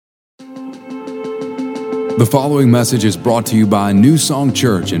The following message is brought to you by New Song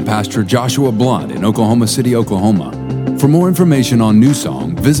Church and Pastor Joshua Blunt in Oklahoma City, Oklahoma. For more information on New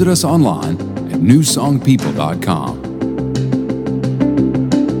Song, visit us online at newsongpeople.com.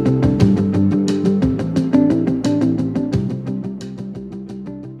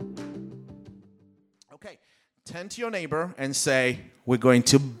 Okay, turn to your neighbor and say, we're going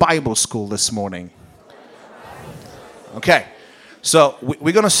to Bible school this morning. Okay. So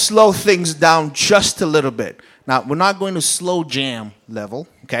we're going to slow things down just a little bit. Now, we're not going to slow jam level,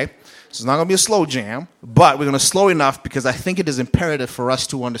 okay? So it's not going to be a slow jam, but we're going to slow enough because I think it is imperative for us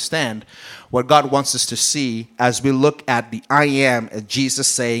to understand what God wants us to see as we look at the I am, as Jesus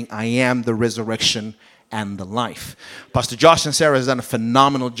saying, I am the resurrection and the life. Pastor Josh and Sarah has done a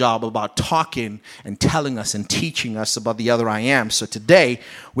phenomenal job about talking and telling us and teaching us about the other I am. So today,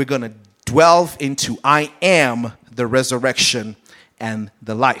 we're going to delve into I am the resurrection and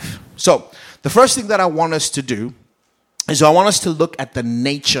the life. So, the first thing that I want us to do is I want us to look at the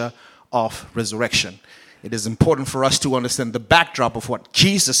nature of resurrection. It is important for us to understand the backdrop of what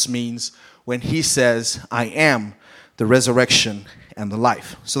Jesus means when he says, I am the resurrection and the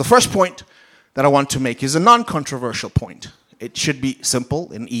life. So, the first point that I want to make is a non-controversial point. It should be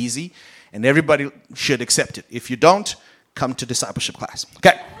simple and easy, and everybody should accept it. If you don't, come to discipleship class.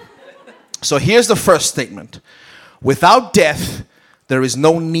 Okay. So, here's the first statement. Without death, there is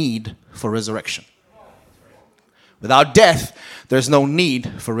no need for resurrection. Without death, there's no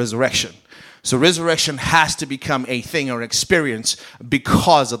need for resurrection. So resurrection has to become a thing or experience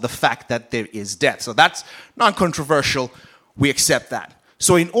because of the fact that there is death. So that's non-controversial. We accept that.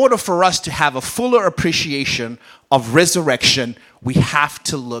 So in order for us to have a fuller appreciation of resurrection, we have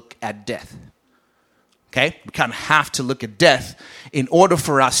to look at death. Okay? We kind of have to look at death in order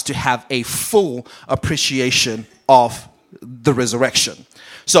for us to have a full appreciation of the resurrection.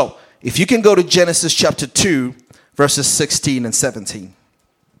 So, if you can go to Genesis chapter 2, verses 16 and 17.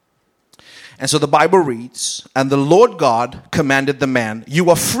 And so the Bible reads, And the Lord God commanded the man, You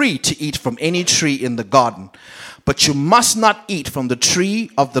are free to eat from any tree in the garden, but you must not eat from the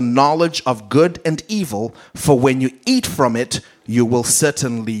tree of the knowledge of good and evil, for when you eat from it, you will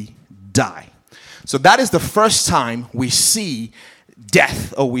certainly die. So that is the first time we see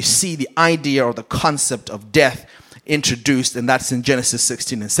death, or we see the idea or the concept of death introduced, and that's in Genesis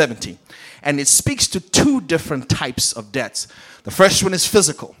 16 and 17. And it speaks to two different types of deaths. The first one is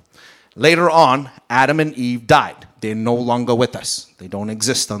physical. Later on, Adam and Eve died. They're no longer with us. They don't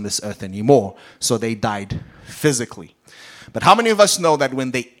exist on this earth anymore, so they died physically. But how many of us know that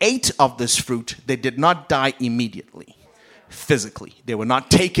when they ate of this fruit, they did not die immediately, physically? They were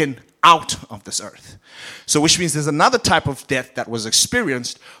not taken out of this earth. So which means there's another type of death that was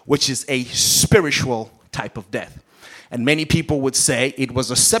experienced, which is a spiritual type of death. And many people would say it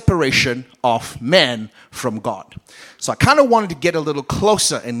was a separation of man from God. So I kind of wanted to get a little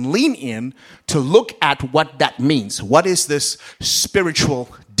closer and lean in to look at what that means. What is this spiritual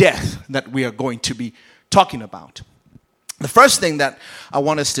death that we are going to be talking about? The first thing that I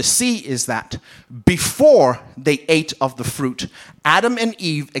want us to see is that before they ate of the fruit, Adam and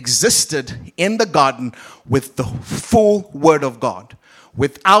Eve existed in the garden with the full word of God,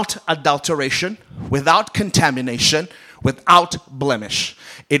 without adulteration, without contamination, without blemish.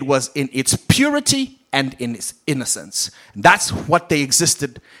 It was in its purity and in its innocence. That's what they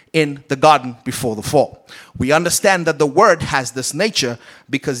existed in the garden before the fall. We understand that the word has this nature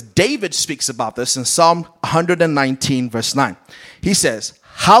because David speaks about this in Psalm 119 verse 9. He says,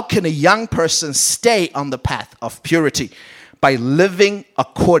 How can a young person stay on the path of purity? By living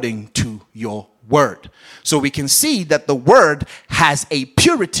according to your word. So we can see that the word has a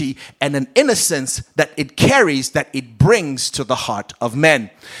purity and an innocence that it carries, that it brings to the heart of men.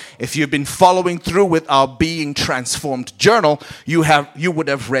 If you've been following through with our Being Transformed journal, you would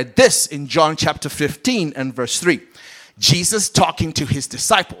have read this in John chapter 15 and verse 3. Jesus talking to his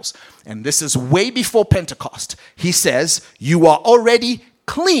disciples, and this is way before Pentecost. He says, You are already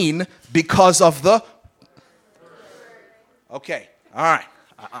clean because of the... Okay, all right.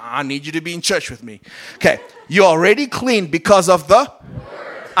 I need you to be in church with me. Okay, you're already clean because of the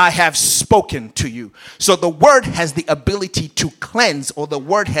word I have spoken to you. So the word has the ability to cleanse, or the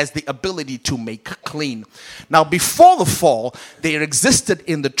word has the ability to make clean. Now, before the fall, they existed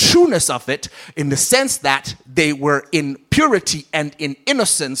in the trueness of it, in the sense that they were in purity and in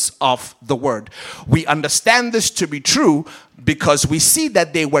innocence of the word. We understand this to be true because we see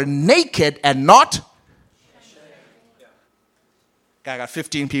that they were naked and not... I got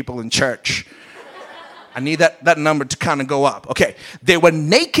 15 people in church. I need that number to kind of go up. Okay. They were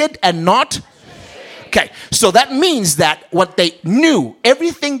naked and not Okay, so that means that what they knew,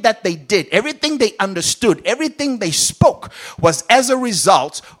 everything that they did, everything they understood, everything they spoke was as a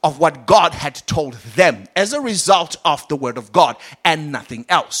result of what God had told them, as a result of the word of God and nothing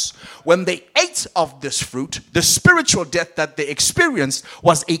else. When they ate of this fruit, the spiritual death that they experienced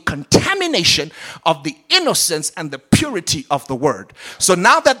was a contamination of the innocence and the purity of the word. So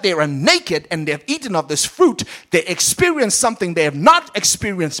now that they are naked and they have eaten of this fruit, they experience something they have not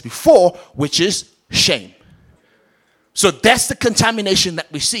experienced before, which is shame. So that's the contamination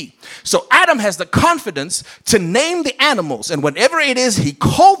that we see. So Adam has the confidence to name the animals, and whatever it is he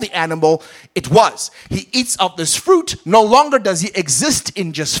called the animal, it was. He eats of this fruit. No longer does he exist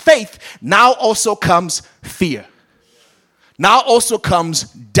in just faith. Now also comes fear. Now also comes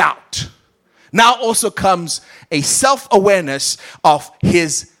doubt. Now also comes a self-awareness of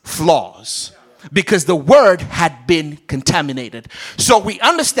his flaws, because the word had been contaminated. So we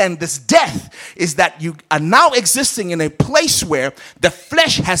understand this death is that you are now existing in a place where the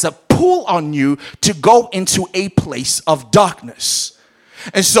flesh has a pull on you to go into a place of darkness.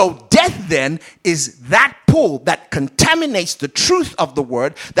 And so death then is that pull that contaminates the truth of the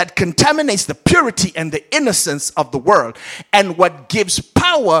word, that contaminates the purity and the innocence of the word. And what gives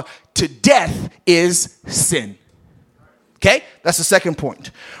power to death is sin. Okay, that's the second point.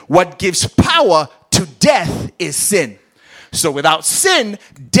 What gives power to death is sin. So without sin,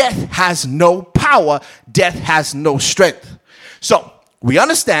 death has no power. Death has no strength. So we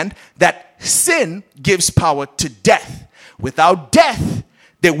understand that sin gives power to death. Without death,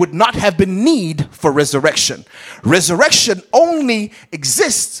 there would not have been need for resurrection. Resurrection only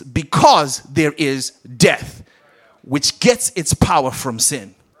exists because there is death, which gets its power from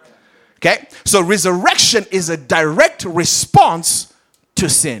sin. Okay, so resurrection is a direct response to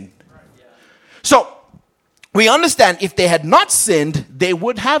sin. So we understand if they had not sinned, they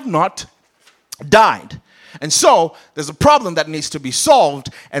would have not died. And so there's a problem that needs to be solved,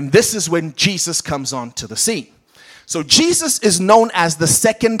 and this is when Jesus comes onto the scene. So Jesus is known as the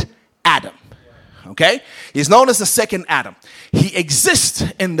second Adam. Okay? He's known as the second Adam. He exists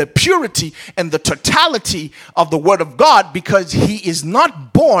in the purity and the totality of the word of God because he is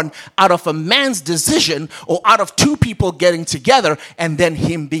not born out of a man's decision or out of two people getting together and then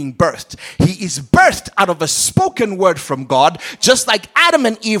him being birthed. He is birthed out of a spoken word from God, just like Adam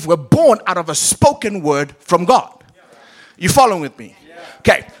and Eve were born out of a spoken word from God. You following with me?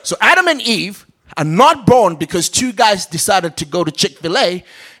 Okay, so Adam and Eve are not born because two guys decided to go to Chick-fil-A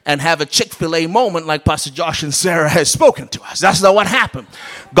and have a Chick-fil-A moment like Pastor Josh and Sarah has spoken to us. That's not what happened.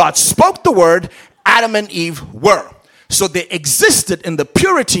 God spoke the word, Adam and Eve were. So they existed in the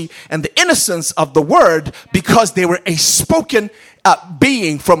purity and the innocence of the word because they were a spoken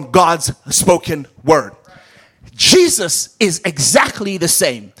being from God's spoken word. Jesus is exactly the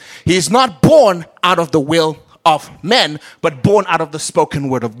same. He is not born out of the will of men, but born out of the spoken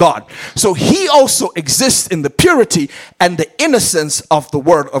word of God. So he also exists in the purity and the innocence of the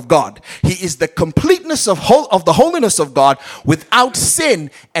word of God. He is the completeness of the holiness of God without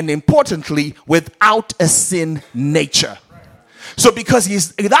sin, and importantly, without a sin nature. So because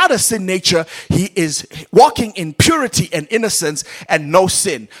he's without a sin nature, he is walking in purity and innocence and no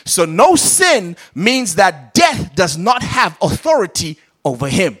sin. So no sin means that death does not have authority over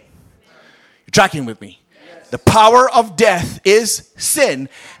him. You're tracking with me? The power of death is sin,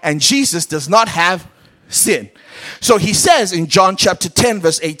 and Jesus does not have sin. So he says in John chapter 10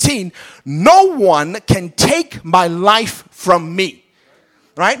 verse 18, no one can take my life from me.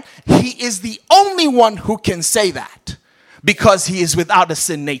 Right? He is the only one who can say that because he is without a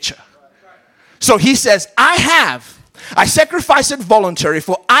sin nature. So he says, I sacrifice it voluntarily,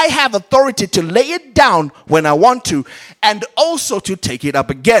 for I have authority to lay it down when I want to, and also to take it up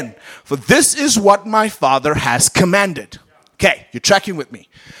again. For this is what my Father has commanded. Okay, you're tracking with me.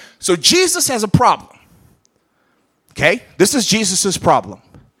 So Jesus has a problem. Okay, this is Jesus's problem.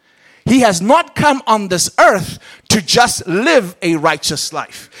 He has not come on this earth to just live a righteous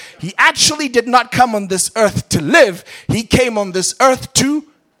life. He actually did not come on this earth to live. He came on this earth to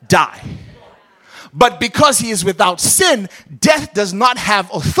die. But because he is without sin, death does not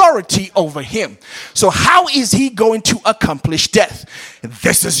have authority over him. So how is he going to accomplish death?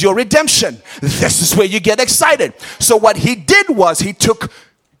 This is your redemption. This is where you get excited. So what he did was he took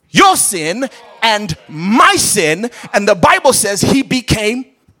your sin and my sin, and the Bible says he became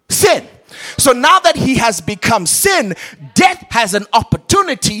sin. So now that he has become sin, death has an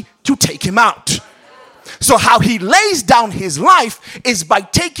opportunity to take him out. So how he lays down his life is by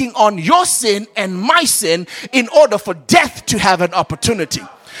taking on your sin and my sin in order for death to have an opportunity.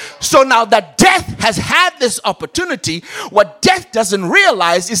 So now that death has had this opportunity, what death doesn't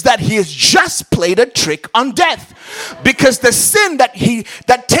realize is that he has just played a trick on death. Because the sin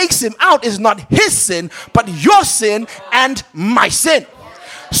that takes him out is not his sin, but your sin and my sin.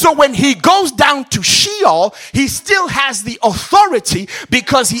 So when he goes down to Sheol, he still has the authority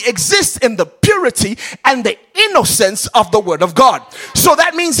because he exists in the purity and the innocence of the word of God. So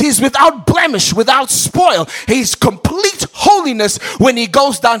that means he's without blemish, without spoil. He's complete holiness when he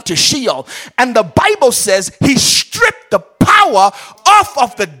goes down to Sheol. And the Bible says he stripped the power off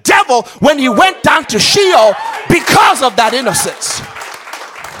of the devil when he went down to Sheol because of that innocence.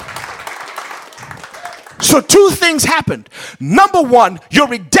 So two things happened. Number one, your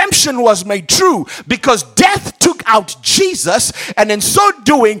redemption was made true because death took out Jesus, and in so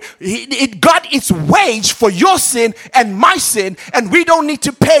doing, it got its wage for your sin and my sin, and we don't need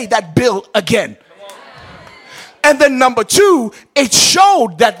to pay that bill again. And then number two, it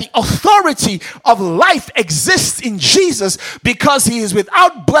showed that the authority of life exists in Jesus because he is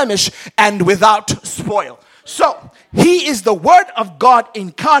without blemish and without spoil. So he is the word of God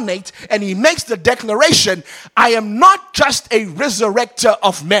incarnate, and he makes the declaration, I am not just a resurrector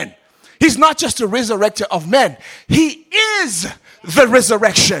of men. He's not just a resurrector of men. He is the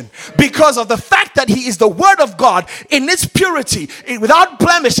resurrection because of the fact that he is the word of God in its purity, without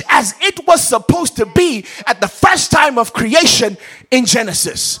blemish, as it was supposed to be at the first time of creation in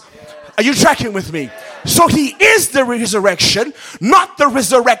Genesis. Are you tracking with me? So he is the resurrection, not the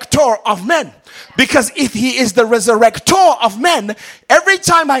resurrector of men. Because if he is the resurrector of men, every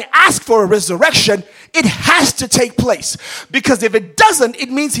time I ask for a resurrection, it has to take place. Because if it doesn't, it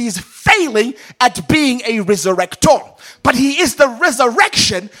means he's failing at being a resurrector. But he is the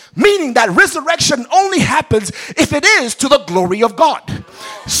resurrection, meaning that resurrection only happens if it is to the glory of God.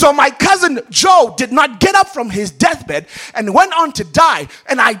 So my cousin Joe did not get up from his deathbed and went on to die,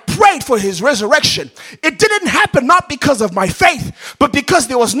 and I prayed for his resurrection. It didn't happen not because of my faith, but because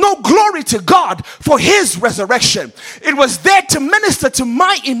there was no glory to God for his resurrection. It was there to minister to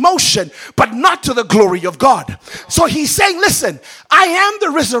my emotion, but not to the glory of God. So he's saying, listen, I am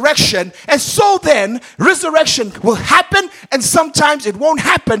the resurrection, and so then resurrection will happen, and sometimes it won't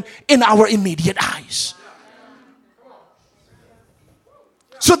happen in our immediate eyes.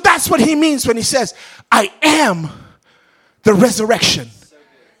 So that's what he means when he says, I am the resurrection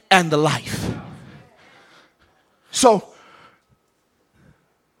and the life. So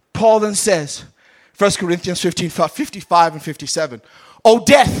Paul then says, 1 Corinthians 55 and 57, O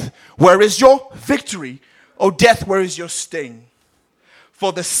death, where is your victory? O death, where is your sting?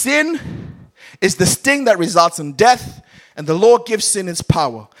 For the sin is the sting that results in death, and the Lord gives sin its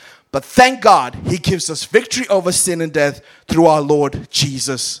power. But thank God, he gives us victory over sin and death through our Lord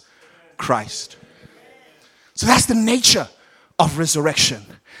Jesus Christ. So that's the nature of resurrection.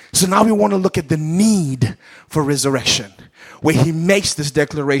 So now we want to look at the need for resurrection, where he makes this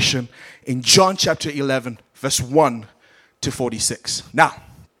declaration in John chapter 11, verse 1 to 46. Now,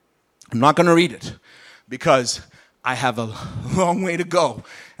 I'm not going to read it because I have a long way to go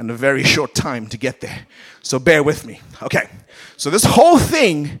and a very short time to get there. So bear with me. Okay, so this whole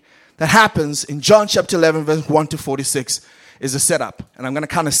thing that happens in John chapter 11, verse 1 to 46 is a setup. And I'm going to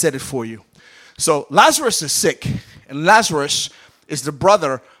kind of set it for you. So Lazarus is sick, and Lazarus is the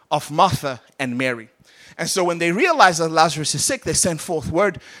brother of Martha and Mary. And so when they realize that Lazarus is sick, they send forth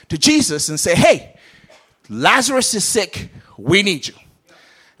word to Jesus and say, hey, Lazarus is sick, we need you.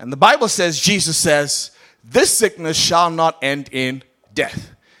 And the Bible says, Jesus says, this sickness shall not end in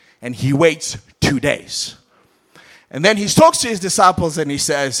death. And he waits 2 days. And then he talks to his disciples and he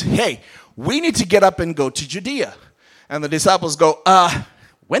says, hey, we need to get up and go to Judea. And the disciples go,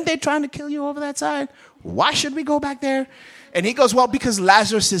 when they're trying to kill you over that side, why should we go back there? And he goes, well, because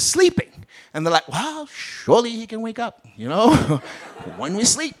Lazarus is sleeping. And they're like, well, surely he can wake up. You know, when we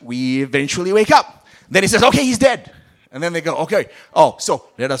sleep, we eventually wake up. Then he says, okay, he's dead. And then they go, okay, so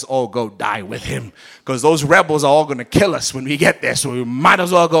let us all go die with him. Because those rebels are all going to kill us when we get there. So we might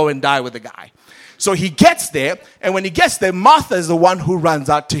as well go and die with the guy. So he gets there, and when he gets there, Martha is the one who runs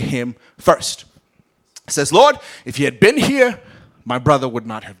out to him first. Says, Lord, if you had been here, my brother would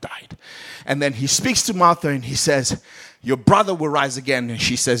not have died. And then he speaks to Martha and he says, your brother will rise again. And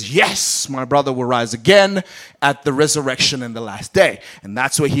she says, yes, my brother will rise again at the resurrection in the last day. And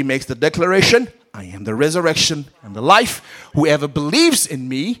that's where he makes the declaration, I am the resurrection and the life. Whoever believes in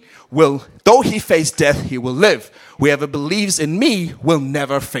me will, though he face death, he will live. Whoever believes in me will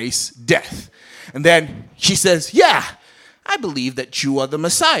never face death. And then she says, yeah, I believe that you are the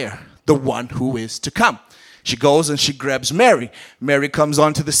Messiah, the one who is to come. She goes and she grabs Mary. Mary comes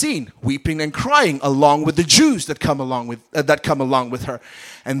onto the scene, weeping and crying along with the Jews that come along with her.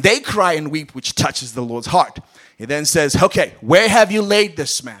 And they cry and weep, which touches the Lord's heart. He then says, okay, where have you laid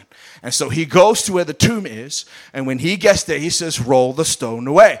this man? And so he goes to where the tomb is. And when he gets there, he says, roll the stone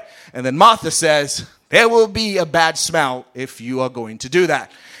away. And then Martha says, there will be a bad smell if you are going to do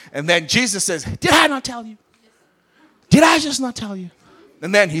that. And then Jesus says, did I not tell you? Did I just not tell you?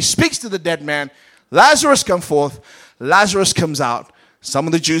 And then he speaks to the dead man. Lazarus come forth. Lazarus comes out. Some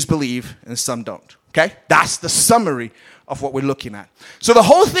of the Jews believe and some don't. Okay? That's the summary of what we're looking at. So the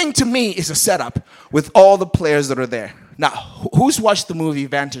whole thing to me is a setup with all the players that are there. Now, who's watched the movie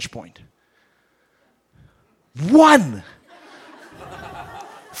Vantage Point? One.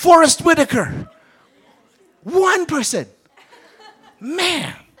 Forrest Whitaker. 1%.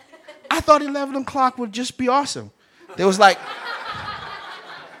 Man, I thought 11 o'clock would just be awesome. There was like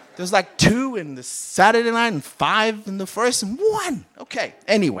 2 in the Saturday night and 5 in the first and 1. Okay,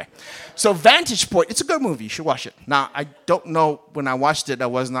 anyway. So Vantage Point, it's a good movie. You should watch it. Now, I don't know, when I watched it, I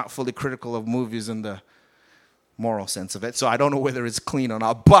was not fully critical of movies in the moral sense of it. So I don't know whether it's clean or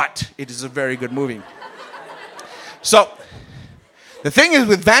not, but it is a very good movie. So the thing is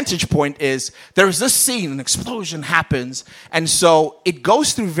with Vantage Point is there is this scene, an explosion happens, and so it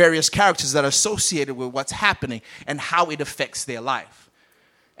goes through various characters that are associated with what's happening and how it affects their life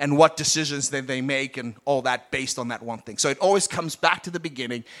and what decisions that they make and all that based on that one thing. So it always comes back to the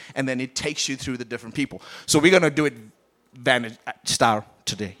beginning and then it takes you through the different people. So we're going to do it Vantage style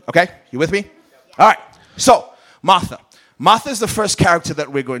today. Okay? You with me? All right. So Martha. Martha is the first character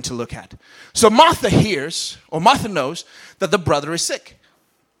that we're going to look at. So Martha knows that the brother is sick.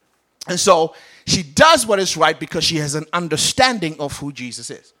 And so she does what is right because she has an understanding of who Jesus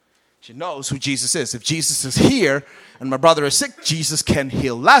is. She knows who Jesus is. If Jesus is here and my brother is sick, Jesus can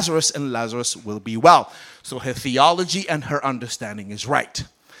heal Lazarus and Lazarus will be well. So her theology and her understanding is right.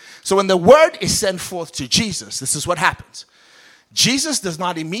 So when the word is sent forth to Jesus, this is what happens. Jesus does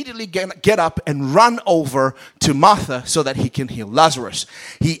not immediately get up and run over to Martha so that he can heal Lazarus.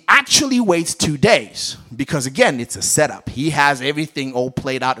 He actually waits 2 days because, again, it's a setup. He has everything all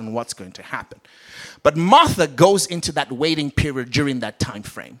played out and what's going to happen. But Martha goes into that waiting period during that time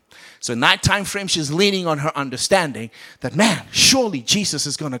frame. So in that time frame, she's leaning on her understanding that, man, surely Jesus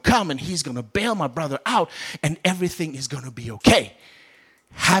is going to come and he's going to bail my brother out and everything is going to be okay.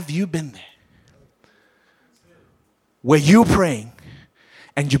 Have you been there? Where you're praying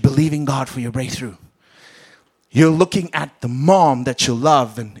and you're believing God for your breakthrough. You're looking at the mom that you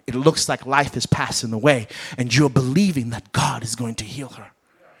love and it looks like life is passing away and you're believing that God is going to heal her.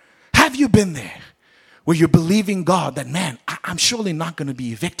 Have you been there where you're believing God that, man, I'm surely not going to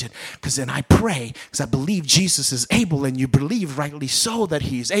be evicted because then I pray because I believe Jesus is able and you believe rightly so that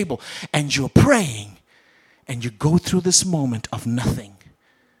he is able and you're praying and you go through this moment of nothing.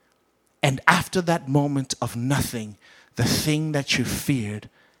 And after that moment of nothing, the thing that you feared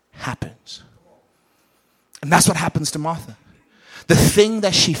happens. And that's what happens to Martha. The thing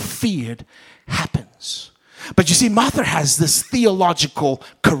that she feared happens. But you see, Martha has this theological,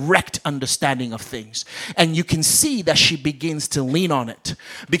 correct understanding of things. And you can see that she begins to lean on it.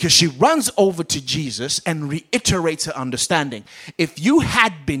 Because she runs over to Jesus and reiterates her understanding. If you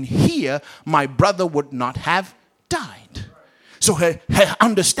had been here, my brother would not have died. So her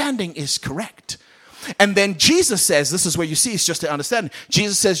understanding is correct. And then Jesus says, this is where you see it's just the understanding.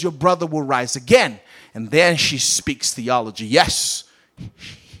 Jesus says, your brother will rise again. And then she speaks theology. Yes,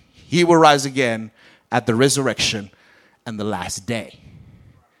 he will rise again at the resurrection and the last day.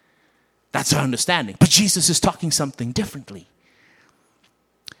 That's her understanding. But Jesus is talking something differently.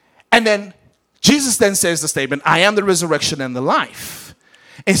 And then Jesus then says the statement, I am the resurrection and the life.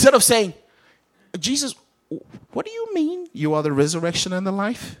 Instead of saying, Jesus, what do you mean you are the resurrection and the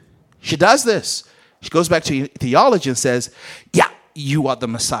life? She does this. She goes back to theology and says, yeah, you are the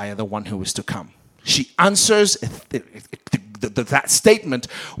Messiah, the one who is to come. She answers that statement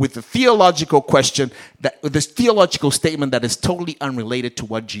with the theological question, this theological statement that is totally unrelated to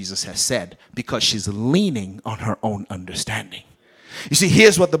what Jesus has said because she's leaning on her own understanding. You see,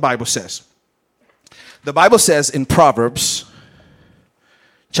 here's what the Bible says. The Bible says in Proverbs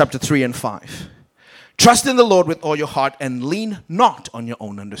chapter 3 and 5, trust in the Lord with all your heart and lean not on your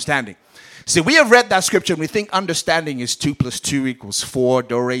own understanding. See, we have read that scripture and we think understanding is 2 + 2 = 4,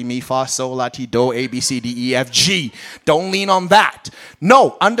 do, re, mi, fa, sol, la, ti, do, a, b, c, d, e, f, g. Don't lean on that.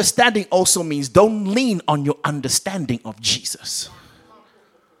 No, understanding also means don't lean on your understanding of Jesus.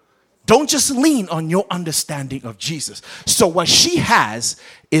 Don't just lean on your understanding of Jesus. So what she has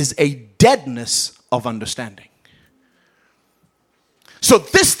is a deadness of understanding. So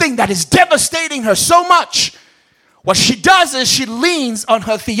this thing that is devastating her so much, what she does is she leans on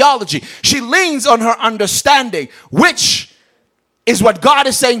her theology. She leans on her understanding, which is what God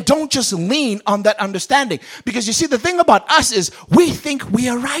is saying. Don't just lean on that understanding. Because you see, the thing about us is we think we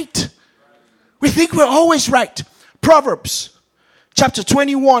are right. We think we're always right. Proverbs chapter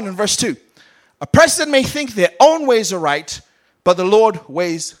 21 and verse 2. A person may think their own ways are right, but the Lord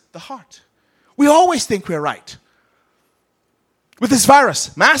weighs the heart. We always think we're right. With this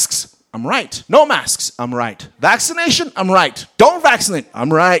virus, masks, I'm right. No masks, I'm right. Vaccination, I'm right. Don't vaccinate,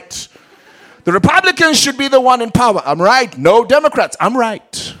 I'm right. The Republicans should be the one in power, I'm right. No Democrats, I'm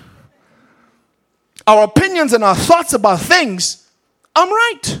right. Our opinions and our thoughts about things, I'm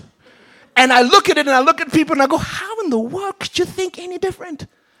right. And I look at it and I look at people and I go, how in the world could you think any different?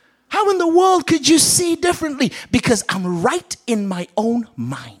 How in the world could you see differently? Because I'm right in my own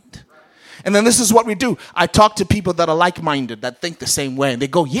mind. And then this is what we do. I talk to people that are like-minded, that think the same way. And they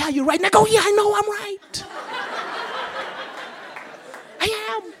go, yeah, you're right. And I go, yeah, I know I'm right.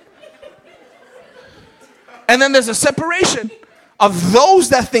 I am. And then there's a separation of those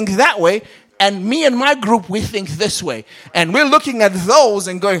that think that way. And me and my group, we think this way. And we're looking at those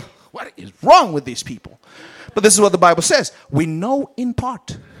and going, what is wrong with these people? But this is what the Bible says. We know in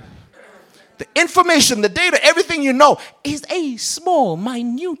part. The information, the data, everything you know is a small,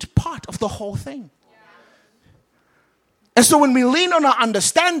 minute part of the whole thing. And so when we lean on our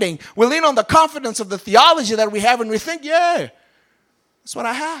understanding, we lean on the confidence of the theology that we have, and we think, yeah, that's what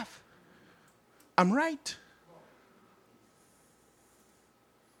I have. I'm right.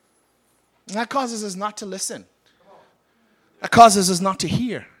 And that causes us not to listen. That causes us not to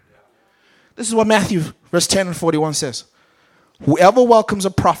hear. This is what Matthew verse 10 and 41 says. Whoever welcomes a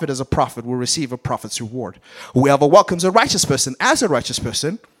prophet as a prophet will receive a prophet's reward. Whoever welcomes a righteous person as a righteous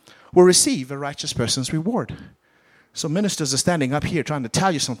person will receive a righteous person's reward. So ministers are standing up here trying to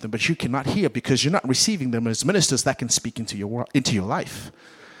tell you something, but you cannot hear because you're not receiving them as ministers that can speak into your life.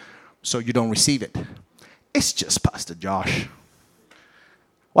 So you don't receive it. It's just Pastor Josh.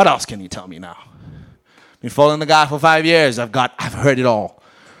 What else can you tell me now? Been following the guy for 5 years. I've heard it all.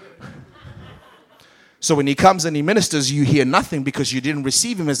 So when he comes and he ministers, you hear nothing because you didn't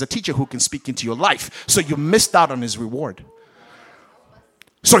receive him as a teacher who can speak into your life. So you missed out on his reward.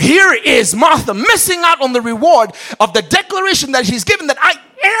 So here is Martha missing out on the reward of the declaration that he's given that I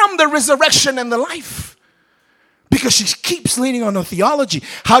am the resurrection and the life. Because she keeps leaning on her theology.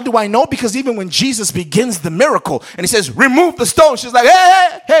 How do I know? Because even when Jesus begins the miracle and he says, remove the stone, she's like,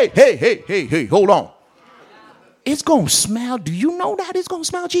 hey, hold on. It's going to smell. Do you know that it's going to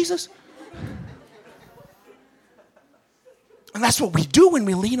smell, Jesus? And that's what we do when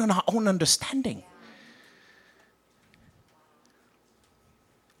we lean on our own understanding.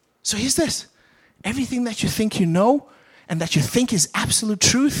 So here's this. Everything that you think you know and that you think is absolute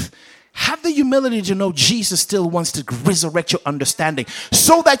truth, have the humility to know Jesus still wants to resurrect your understanding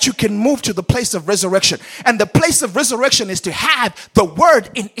so that you can move to the place of resurrection. And the place of resurrection is to have the word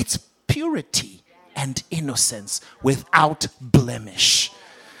in its purity and innocence without blemish.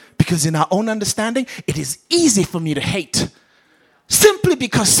 Because in our own understanding, it is easy for me to hate. Simply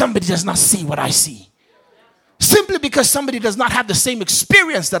because somebody does not see what I see. Simply because somebody does not have the same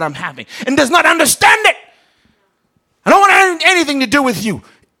experience that I'm having and does not understand it. I don't want anything to do with you.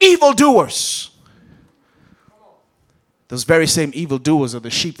 Evildoers. Those very same evildoers are the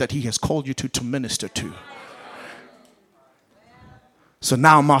sheep that he has called you to minister to. So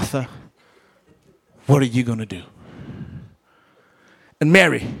now, Martha, what are you going to do? And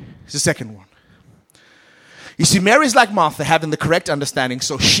Mary is the second one. You see, Mary's like Martha, having the correct understanding,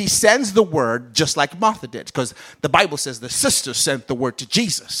 so she sends the word just like Martha did, because the Bible says the sister sent the word to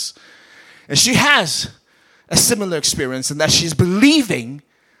Jesus. And she has a similar experience in that she's believing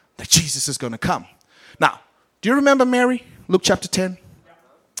that Jesus is going to come. Now, do you remember Mary? Luke chapter 10.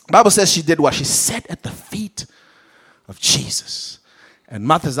 The Bible says she did what? She sat at the feet of Jesus. And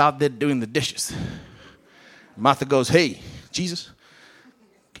Martha's out there doing the dishes. Martha goes, hey, Jesus,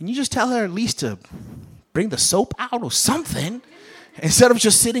 can you just tell her at least to bring the soap out or something instead of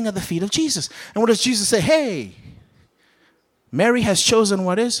just sitting at the feet of Jesus? And what does Jesus say? Hey, Mary has chosen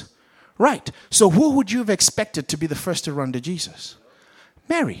what is right. So who would you have expected to be the first to run to Jesus?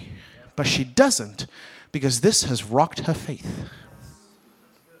 Mary. But she doesn't, because this has rocked her faith.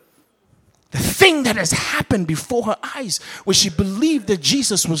 The thing that has happened before her eyes, where she believed that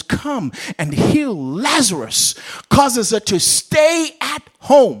Jesus was come and heal Lazarus, causes her to stay at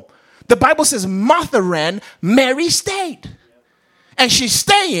home. The Bible says Martha ran, Mary stayed. And she's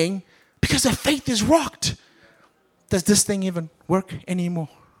staying because her faith is rocked. Does this thing even work anymore?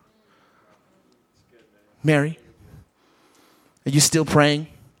 Mary, Are you still praying?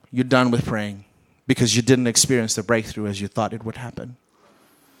 You're done with praying because you didn't experience the breakthrough as you thought it would happen.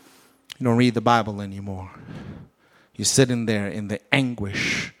 You don't read the Bible anymore. You're sitting there in the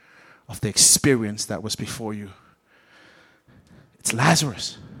anguish of the experience that was before you. It's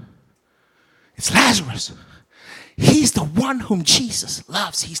Lazarus. It's Lazarus. He's the one whom Jesus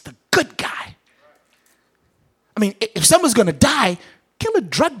loves. He's the good guy. I mean, if someone's going to die, kill a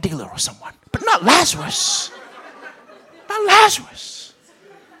drug dealer or someone, but not Lazarus. Not Lazarus.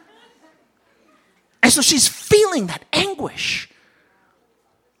 And so she's feeling that anguish,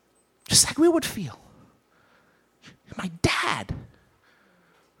 just like we would feel. My dad,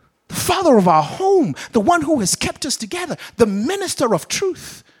 the father of our home, the one who has kept us together, the minister of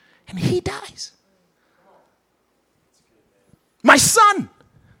truth, and he dies. My son,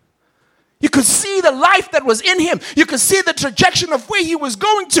 you could see the life that was in him. You could see the trajectory of where he was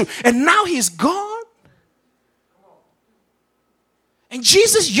going to, and now he's gone. And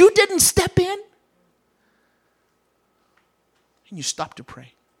Jesus, you didn't step in, and you stopped to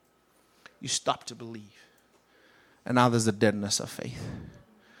pray. You stopped to believe. And now there's the deadness of faith.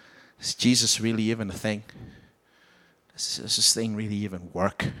 Is Jesus really even a thing? Does this thing really even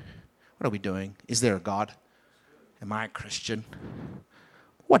work? What are we doing? Is there a God? Am I a Christian?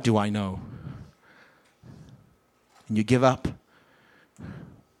 What do I know? And you give up.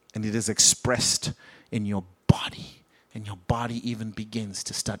 And it is expressed in your body. And your body even begins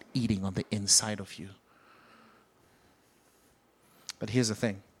to start eating on the inside of you. But here's the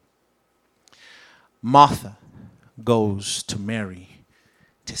thing. Martha goes to Mary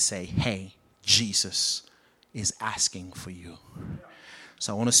to say, hey, Jesus is asking for you.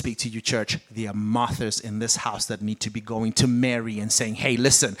 So I want to speak to you, church. There are Marthas in this house that need to be going to Mary and saying, hey,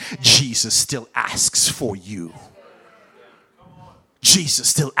 listen, Jesus still asks for you. Jesus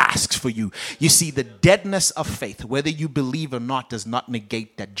still asks for you. You see, the deadness of faith, whether you believe or not, does not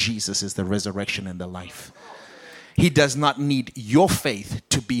negate that Jesus is the resurrection and the life. He does not need your faith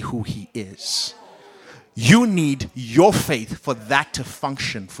to be who he is. You need your faith for that to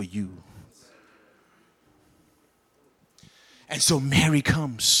function for you. And so Mary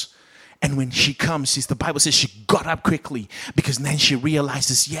comes. And when she comes, the Bible says she got up quickly because then she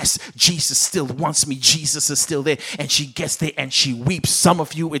realizes, yes, Jesus still wants me. Jesus is still there. And she gets there and she weeps. Some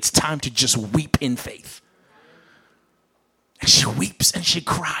of you, it's time to just weep in faith. And she weeps and she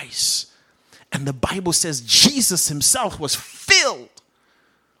cries. And the Bible says Jesus himself was filled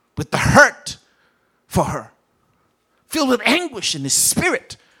with the hurt for her, filled with anguish in his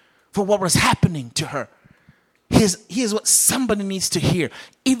spirit for what was happening to her. Here's what somebody needs to hear.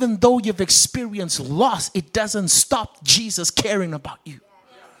 Even though you've experienced loss, it doesn't stop Jesus caring about you.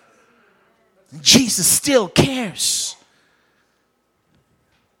 Jesus still cares.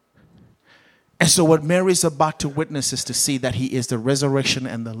 And so what Mary's about to witness is to see that he is the resurrection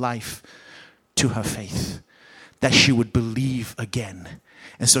and the life to her faith, that she would believe again.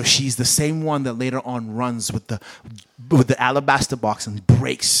 And so she's the same one that later on runs with the alabaster box and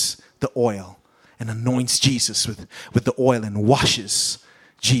breaks the oil and anoints Jesus with the oil and washes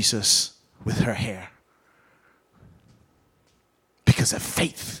Jesus with her hair. Because her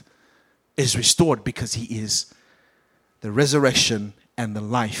faith is restored because he is the resurrection and the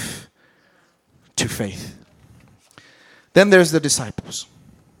life to faith. Then there's the disciples.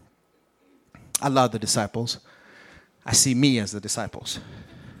 I love the disciples. I see me as the disciples.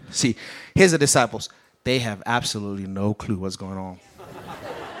 See, here's the disciples. They have absolutely no clue what's going on.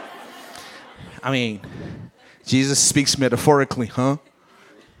 I mean, Jesus speaks metaphorically, huh?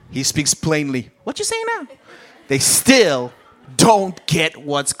 He speaks plainly. What you saying now? They still don't get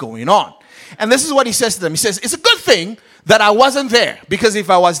what's going on. And this is what he says to them. He says, it's a good thing that I wasn't there, because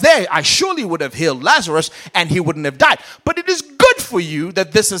if I was there, I surely would have healed Lazarus and he wouldn't have died. But it is good for you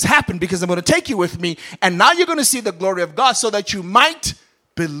that this has happened, because I'm going to take you with me, and now you're going to see the glory of God so that you might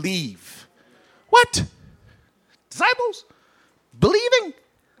believe. What? Disciples? Believing?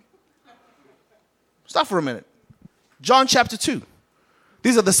 Stop for a minute. John chapter 2.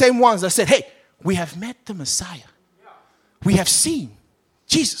 These are the same ones that said, hey, we have met the Messiah. We have seen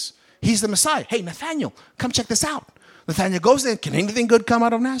Jesus. He's the Messiah. Hey, Nathaniel, come check this out. Nathaniel goes there. Can anything good come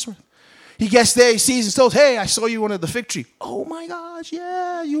out of Nazareth? He gets there. He sees and says, hey, I saw you under the fig tree. Oh my gosh,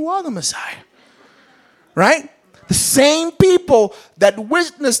 yeah, you are the Messiah. Right? The same people that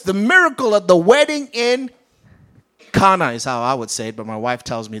witnessed the miracle at the wedding in Cana is how I would say it, but my wife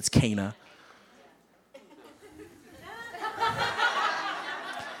tells me it's Cana.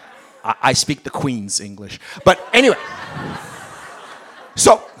 I speak the Queen's English. But anyway.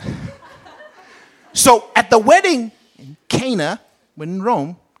 So at the wedding in Cana, when in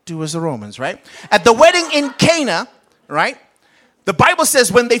Rome, do as the Romans, right? At the wedding in Cana, right? The Bible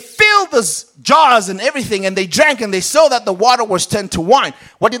says when they filled those jars and everything and they drank and they saw that the water was turned to wine,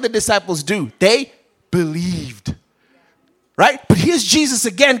 what did the disciples do? They believed. Right? But here's Jesus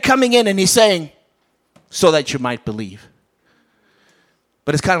again coming in and he's saying, so that you might believe.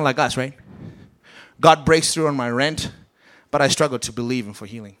 But it's kind of like us, right? God breaks through on my rent, but I struggle to believe him for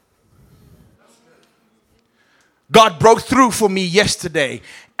healing. God broke through for me yesterday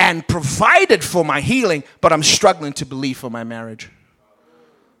and provided for my healing, but I'm struggling to believe for my marriage.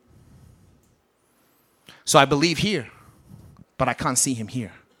 So I believe here, but I can't see him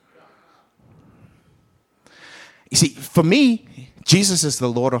here. You see, for me, Jesus is the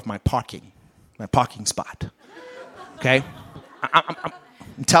Lord of my parking spot. Okay?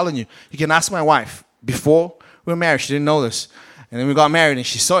 I'm telling you, you can ask my wife. Before we were married, she didn't know this. And then we got married and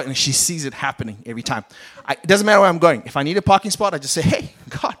she saw it and she sees it happening every time. It doesn't matter where I'm going. If I need a parking spot, I just say, hey,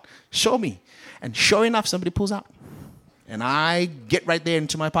 God, show me. And sure enough, somebody pulls out. And I get right there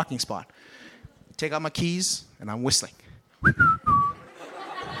into my parking spot. Take out my keys and I'm whistling.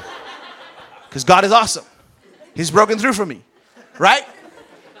 Because God is awesome. He's broken through for me. Right?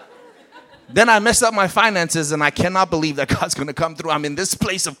 Then I mess up my finances and I cannot believe that God's going to come through. I'm in this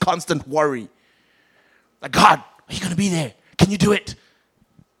place of constant worry. Like, God, are you going to be there? Can you do it?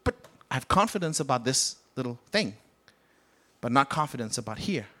 But I have confidence about this little thing, but not confidence about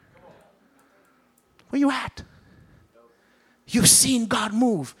here. Where you at? You've seen God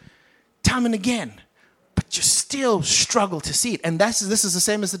move time and again, but you still struggle to see it. And this is the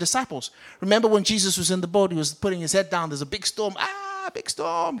same as the disciples. Remember when Jesus was in the boat, he was putting his head down. There's a big storm. Big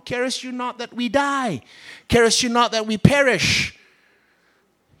storm. Carest you not that we die. Carest you not that we perish.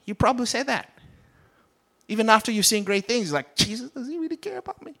 You probably say that. Even after you've seen great things, like, Jesus, does he really care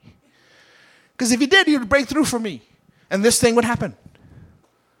about me? Because if he did, he would break through for me. And this thing would happen.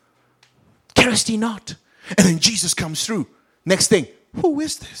 Carest he not? And then Jesus comes through. Next thing, who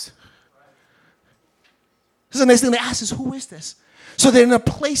is this? This is the next thing they ask is, who is this? So they're in a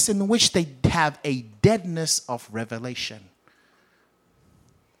place in which they have a deadness of revelation.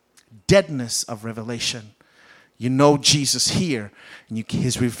 Deadness of revelation. You know Jesus here, and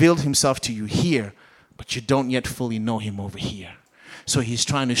he's revealed himself to you here, but you don't yet fully know him over here. So he's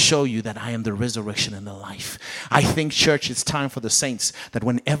trying to show you that I am the resurrection and the life. I think, church, it's time for the saints that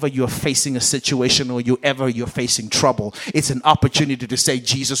whenever you're facing a situation or you're facing trouble, it's an opportunity to say,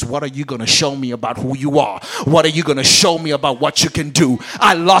 Jesus, what are you going to show me about who you are? What are you going to show me about what you can do?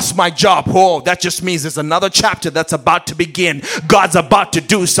 I lost my job. Oh, that just means there's another chapter that's about to begin. God's about to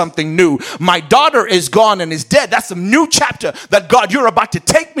do something new. My daughter is gone and is dead. That's a new chapter that God, you're about to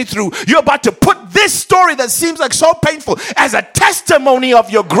take me through. You're about to put this story that seems like so painful as a testimony of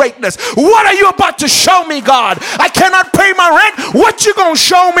your greatness. What are you about to show me, God? I cannot pay my rent. What you going to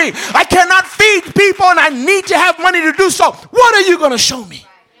show me? I cannot feed people and I need to have money to do so. What are you going to show me?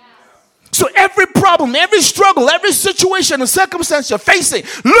 So every problem, every struggle, every situation and circumstance you're facing,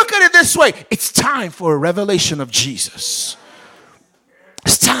 look at it this way. It's time for a revelation of Jesus.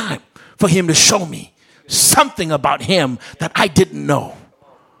 It's time for him to show me something about him that I didn't know.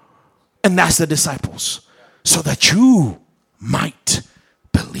 And that's the disciples. So that you might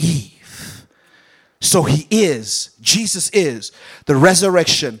believe. So Jesus is the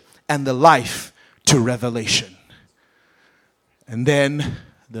resurrection and the life to revelation. And then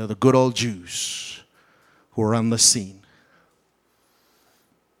there are the good old Jews who are on the scene.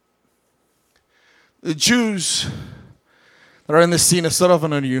 The Jews that are in the scene are sort of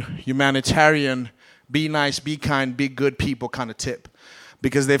on a humanitarian, be nice, be kind, be good people kind of tip.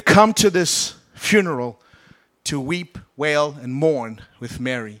 Because they've come to this funeral to weep, wail, and mourn with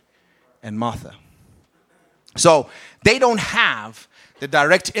Mary and Martha. So they don't have the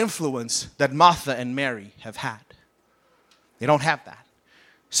direct influence that Martha and Mary have had. They don't have that.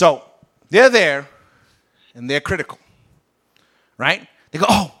 So they're there and they're critical, right? They go,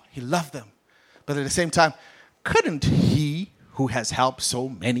 oh, he loved them. But at the same time, couldn't he who has helped so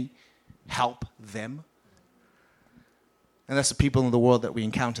many help them? And that's the people in the world that we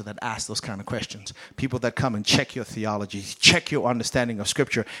encounter that ask those kind of questions. People that come and check your theology, check your understanding of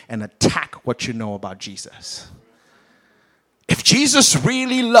Scripture, and attack what you know about Jesus. If Jesus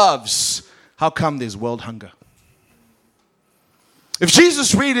really loves, how come there's world hunger? If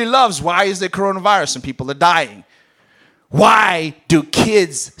Jesus really loves, why is there coronavirus and people are dying? Why do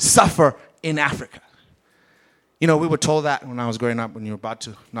kids suffer in Africa? You know, we were told that when I was growing up, when you're about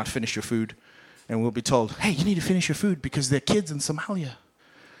to not finish your food. And we'll be told, hey, you need to finish your food because there are kids in Somalia.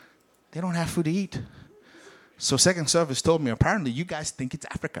 They don't have food to eat. So second service told me, apparently you guys think it's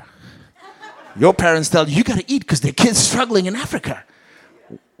Africa. Your parents tell you got to eat because there are kids struggling in Africa.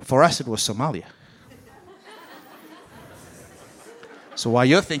 For us, it was Somalia. So while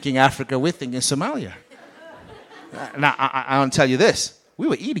you're thinking Africa, we're thinking Somalia. Now, I want to tell you this. We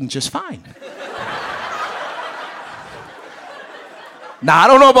were eating just fine. Now, I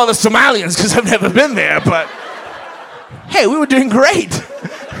don't know about the Somalians because I've never been there, but hey, we were doing great.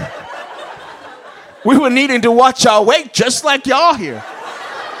 We were needing to watch our weight just like y'all here.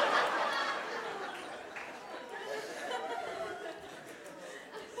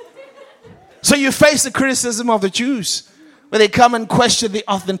 So you face the criticism of the Jews, where they come and question the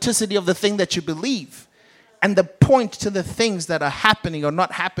authenticity of the thing that you believe, and they point to the things that are happening or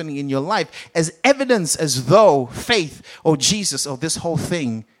not happening in your life as evidence as though faith or Jesus or this whole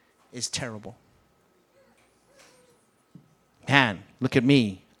thing is terrible. Man, look at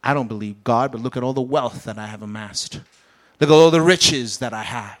me. I don't believe God, but look at all the wealth that I have amassed. Look at all the riches that I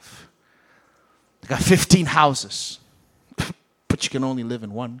have. I got 15 houses, but you can only live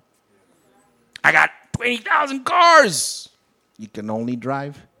in one. I got 20,000 cars. You can only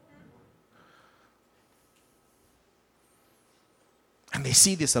drive. And they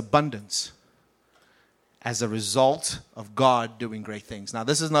see this abundance as a result of God doing great things. Now,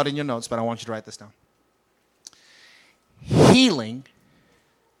 this is not in your notes, but I want you to write this down. Healing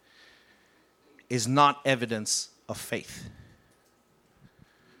is not evidence of faith.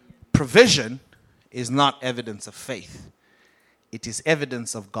 Provision is not evidence of faith. It is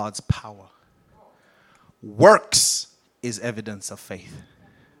evidence of God's power. Works is evidence of faith.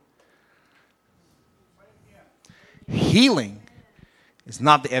 Healing is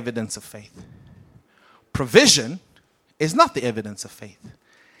not the evidence of faith. Provision is not the evidence of faith.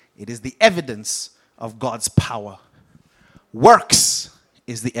 It is the evidence of God's power. Works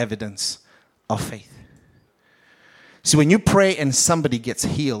is the evidence of faith. See, when you pray and somebody gets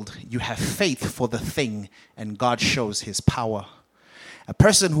healed, you have faith for the thing and God shows his power. A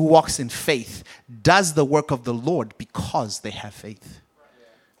person who walks in faith does the work of the Lord because they have faith.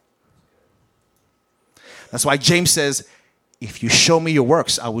 That's why James says, if you show me your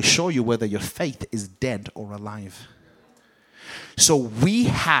works, I will show you whether your faith is dead or alive. So we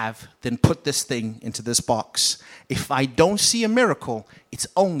have then put this thing into this box. If I don't see a miracle, it's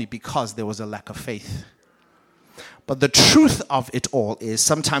only because there was a lack of faith. But the truth of it all is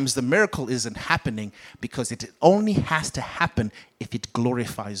sometimes the miracle isn't happening because it only has to happen if it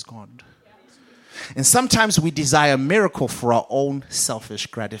glorifies God. And sometimes we desire a miracle for our own selfish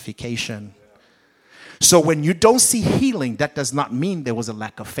gratification. So when you don't see healing, that does not mean there was a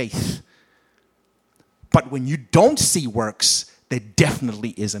lack of faith. But when you don't see works, there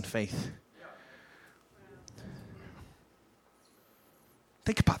definitely isn't faith.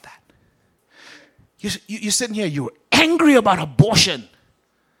 Think about that. You're sitting here, you're angry about abortion,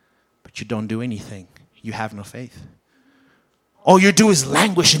 but you don't do anything. You have no faith. All you do is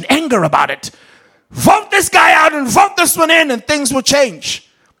languish in anger about it. Vote this guy out and vote this one in and things will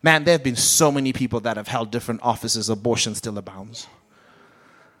change. Man, there have been so many people that have held different offices. Abortion still abounds.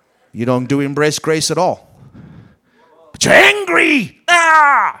 You don't do embrace grace at all. But you're angry.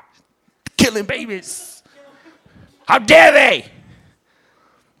 Killing babies. How dare they?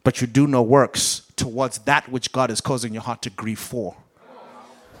 But you do no works towards that which God is causing your heart to grieve for.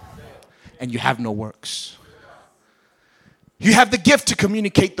 And you have no works. You have the gift to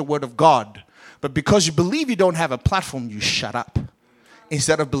communicate the word of God. But because you believe you don't have a platform, you shut up.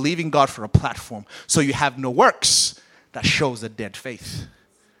 Instead of believing God for a platform. So you have no works. That shows a dead faith.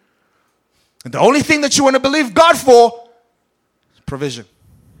 And the only thing that you want to believe God for is provision.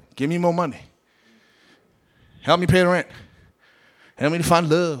 Give me more money. Help me pay the rent. Help me to find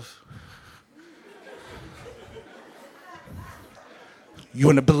love. You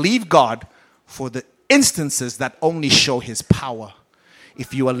want to believe God for the instances that only show his power.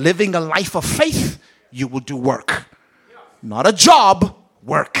 If you are living a life of faith, you will do work. Not a job,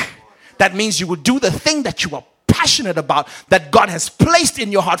 work. That means you will do the thing that you are passionate about, that God has placed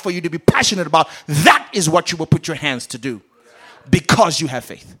in your heart for you to be passionate about. That is what you will put your hands to do because you have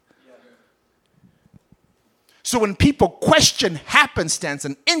faith. So when people question happenstance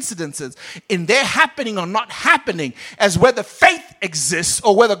and incidences in their happening or not happening as whether faith exists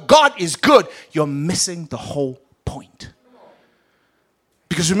or whether God is good, you're missing the whole point.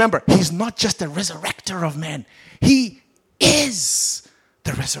 Because remember, he's not just a resurrector of men. He is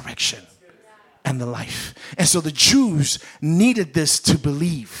the resurrection and the life. And so the Jews needed this to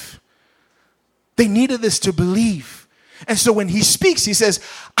believe. They needed this to believe. And so when he speaks, he says,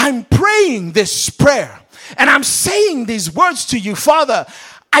 I'm praying this prayer. And I'm saying these words to you, Father.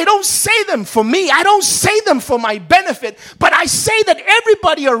 I don't say them for me. I don't say them for my benefit. But I say that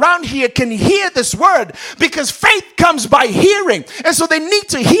everybody around here can hear this word because faith comes by hearing. And so they need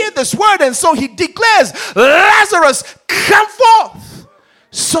to hear this word. And so he declares, Lazarus, come forth.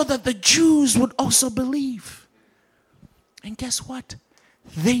 so that the Jews would also believe. And guess what?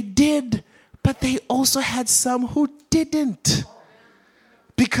 They did, but they also had some who didn't.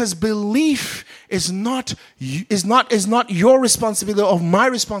 Because belief is not your responsibility or my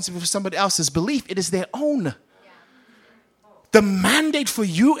responsibility for somebody else's belief. It is their own. The mandate for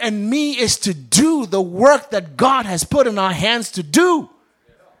you and me is to do the work that God has put in our hands to do.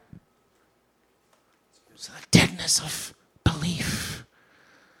 So the deadness of belief.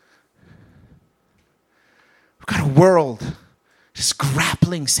 We've got a world just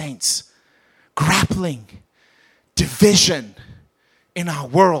grappling, saints. Grappling. Division in our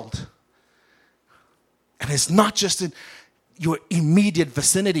world. And it's not just in your immediate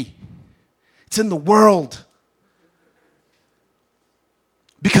vicinity. It's in the world.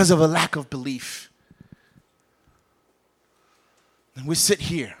 Because of a lack of belief. And we sit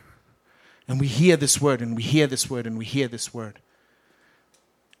here and we hear this word and we hear this word and we hear this word.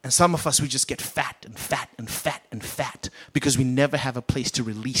 And some of us, we just get fat and fat and fat and fat because we never have a place to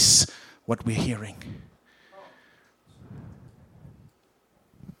release what we're hearing.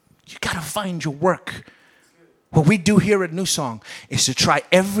 You got to find your work. What we do here at New Song is to try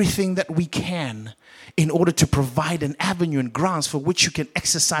everything that we can in order to provide an avenue and grounds for which you can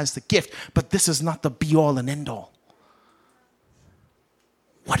exercise the gift. But this is not the be-all and end-all.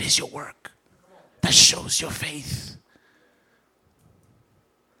 What is your work that shows your faith?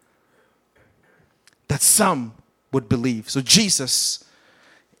 That some would believe. So Jesus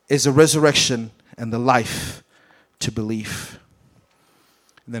is the resurrection and the life to believe.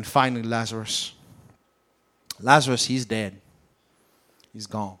 And then finally, Lazarus. Lazarus, he's dead. He's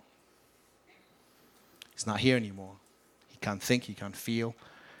gone. He's not here anymore. He can't think, he can't feel,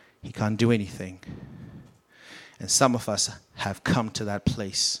 he can't do anything. And some of us have come to that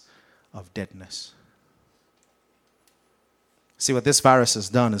place of deadness. See, what this virus has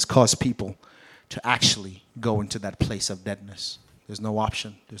done is caused people to actually go into that place of deadness. There's no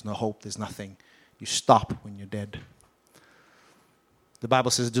option, there's no hope, there's nothing. You stop when you're dead. The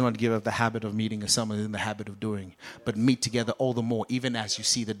Bible says, do not give up the habit of meeting as some are in the habit of doing, but meet together all the more, even as you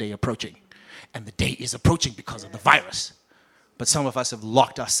see the day approaching. And the day is approaching because of the virus. But some of us have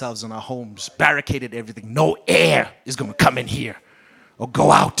locked ourselves in our homes, barricaded everything. No air is going to come in here or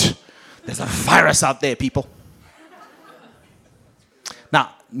go out. There's a virus out there, people.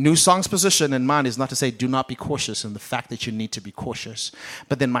 Now, New Song's position and mine is not to say do not be cautious in the fact that you need to be cautious.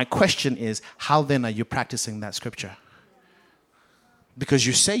 But then my question is, how then are you practicing that scripture? Because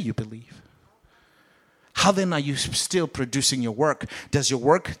you say you believe. How then are you still producing your work? Does your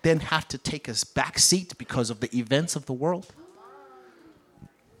work then have to take a back seat because of the events of the world?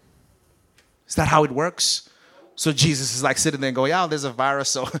 Is that how it works? So Jesus is like sitting there and going, y'all, there's a virus,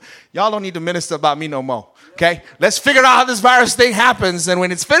 so y'all don't need to minister about me no more. Okay? Let's figure out how this virus thing happens, and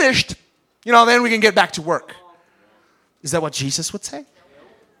when it's finished, then we can get back to work. Is that what Jesus would say?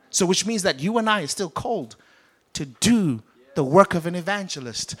 So which means that you and I are still called to do the work of an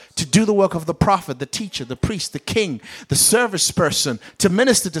evangelist, to do the work of the prophet, the teacher, the priest, the king, the service person, to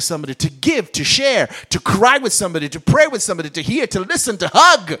minister to somebody, to give, to share, to cry with somebody, to pray with somebody, to hear, to listen, to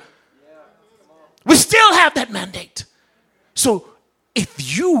hug. We still have that mandate. So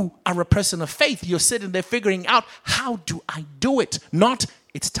if you are a person of faith, you're sitting there figuring out, how do I do it? Not,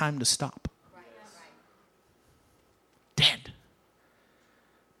 it's time to stop. Dead.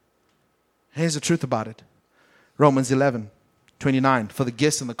 Here's the truth about it. Romans 11:29. For the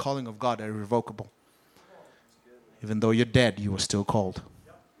gifts and the calling of God are irrevocable. Even though you're dead, you are still called.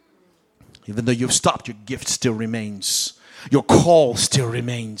 Even though you've stopped, your gift still remains. Your call still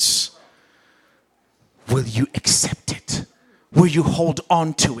remains. Will you accept it? Will you hold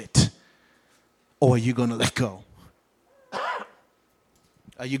on to it? Or are you going to let go?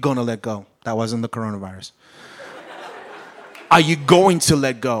 Are you going to let go? That wasn't the coronavirus. Are you going to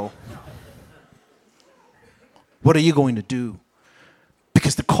let go? What are you going to do?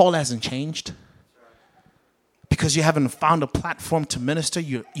 Because the call hasn't changed. Because you haven't found a platform to minister,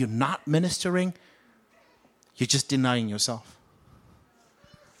 you're not ministering. You're just denying yourself.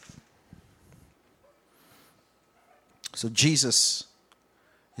 So Jesus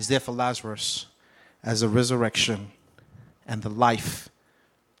is there for Lazarus as a resurrection and the life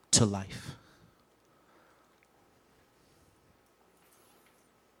to life.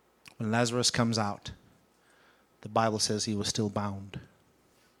 When Lazarus comes out, the Bible says he was still bound.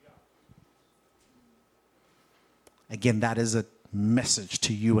 Again, that is a message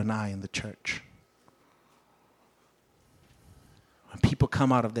to you and I in the church. When people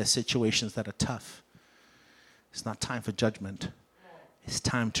come out of their situations that are tough, it's not time for judgment. It's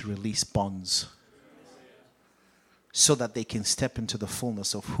time to release bonds. so that they can step into the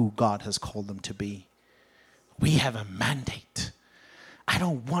fullness of who God has called them to be. We have a mandate. I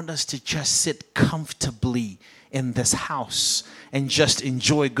don't want us to just sit comfortably in this house and just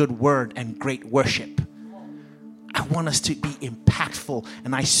enjoy good word and great worship. I want us to be impactful.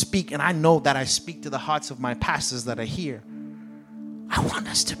 And I speak, and I know that I speak to the hearts of my pastors that are here. I want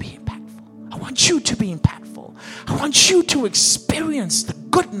us to be impactful. I want you to be impactful. I want you to experience the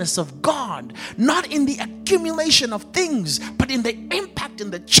goodness of God, not in the accumulation of things, but in the impact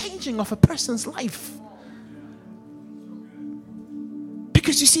and the changing of a person's life.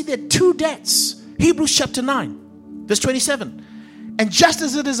 Because you see, there are two deaths. Hebrews chapter 9, verse 27. And just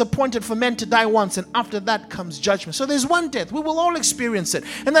as it is appointed for men to die once, and after that comes judgment. So there's one death. We will all experience it.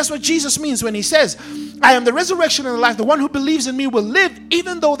 And that's what Jesus means when he says, I am the resurrection and the life. The one who believes in me will live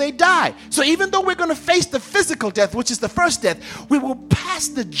even though they die. So even though we're going to face the physical death, which is the first death, we will pass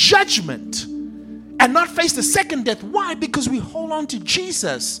the judgment and not face the second death. Why? Because we hold on to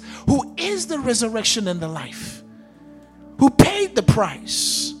Jesus, who is the resurrection and the life, who paid the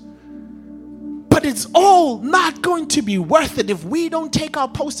price. But it's all not going to be worth it if we don't take our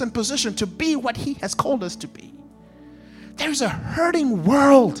post and position to be what he has called us to be. There's a hurting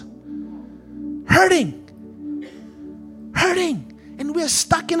world. Hurting. And we're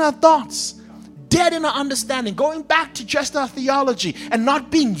stuck in our thoughts, dead in our understanding, going back to just our theology and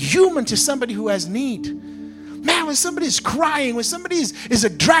not being human to somebody who has need. Man, when somebody's crying, when somebody is a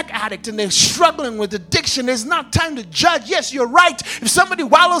drug addict and they're struggling with addiction, there's not time to judge. Yes, you're right. If somebody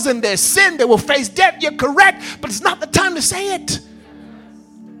wallows in their sin, they will face death. You're correct, but it's not the time to say it.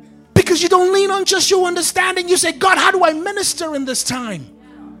 Because you don't lean on just your understanding. You say, God, how do I minister in this time?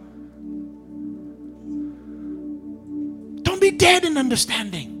 Don't be dead in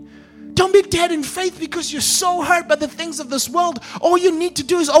understanding. Don't be dead in faith because you're so hurt by the things of this world. All you need to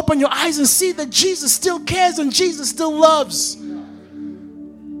do is open your eyes and see that Jesus still cares and Jesus still loves.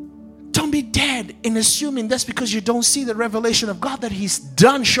 Don't be dead in assuming that's because you don't see the revelation of God that he's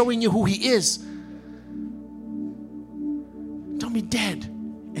done showing you who he is. Don't be dead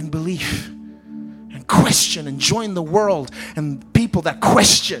in belief and question and join the world and people that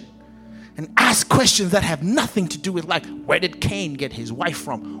question and ask questions that have nothing to do with life. Where did Cain get his wife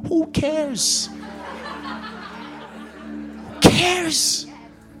from? Who cares? Who cares?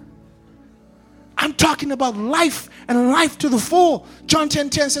 I'm talking about life and life to the full. John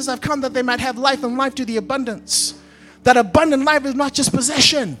 10:10 says, I've come that they might have life and life to the abundance. That abundant life is not just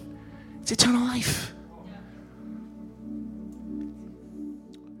possession. It's eternal life.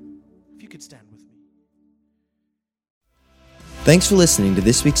 If you could stand with me. Thanks for listening to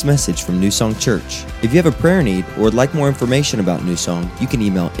this week's message from New Song Church. If you have a prayer need or would like more information about New Song, you can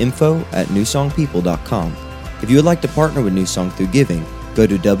email info@newsongpeople.com. If you would like to partner with New Song through giving, go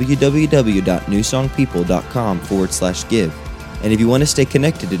to www.newsongpeople.com/give. And if you want to stay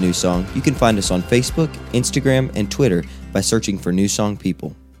connected to New Song, you can find us on Facebook, Instagram, and Twitter by searching for New Song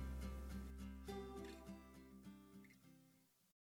People.